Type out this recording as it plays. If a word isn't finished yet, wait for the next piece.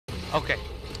Okay.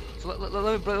 So let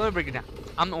me break it down.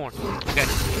 I'm the orange. Okay.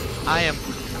 I am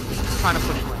trying to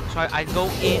push away. So I go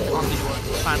in on the door,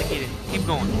 trying to get in. Keep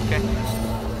going, okay?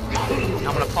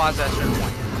 I'm gonna pause at a certain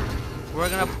point. We're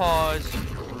gonna pause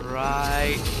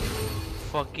right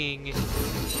fucking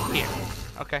here.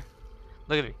 Okay?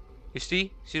 Look at me. You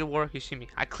see? See the war? You see me.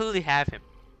 I clearly have him.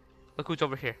 Look who's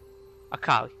over here.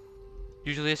 Akali.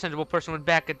 Usually a sensible person would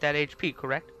back at that HP,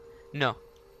 correct? No.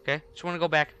 Okay? Just wanna go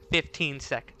back 15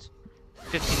 seconds.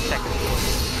 15 seconds.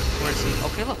 We're gonna see.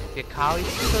 Okay, look. The Akali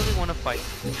clearly wanna fight.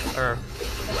 Or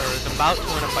is about to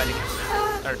win a fight against me.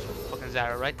 Or fucking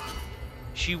Zyra, right?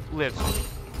 She lives.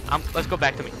 Let's go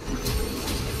back to me.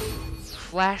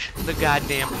 Flash the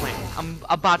goddamn plant. I'm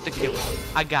about to kill him.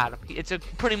 I got him. It's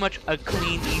pretty much a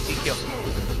clean, easy kill.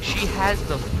 She has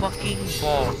the fucking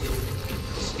balls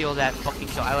to steal that fucking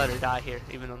kill. I let her die here,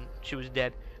 even though she was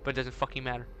dead. But it doesn't fucking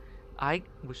matter. I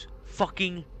was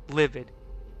fucking livid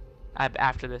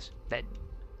after this. This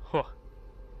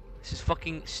is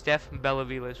fucking Steph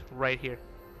Bellavilas right here.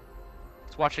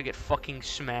 Let's watch her get fucking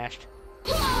smashed.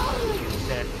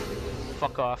 There.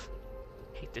 Fuck off.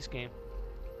 Hate this game.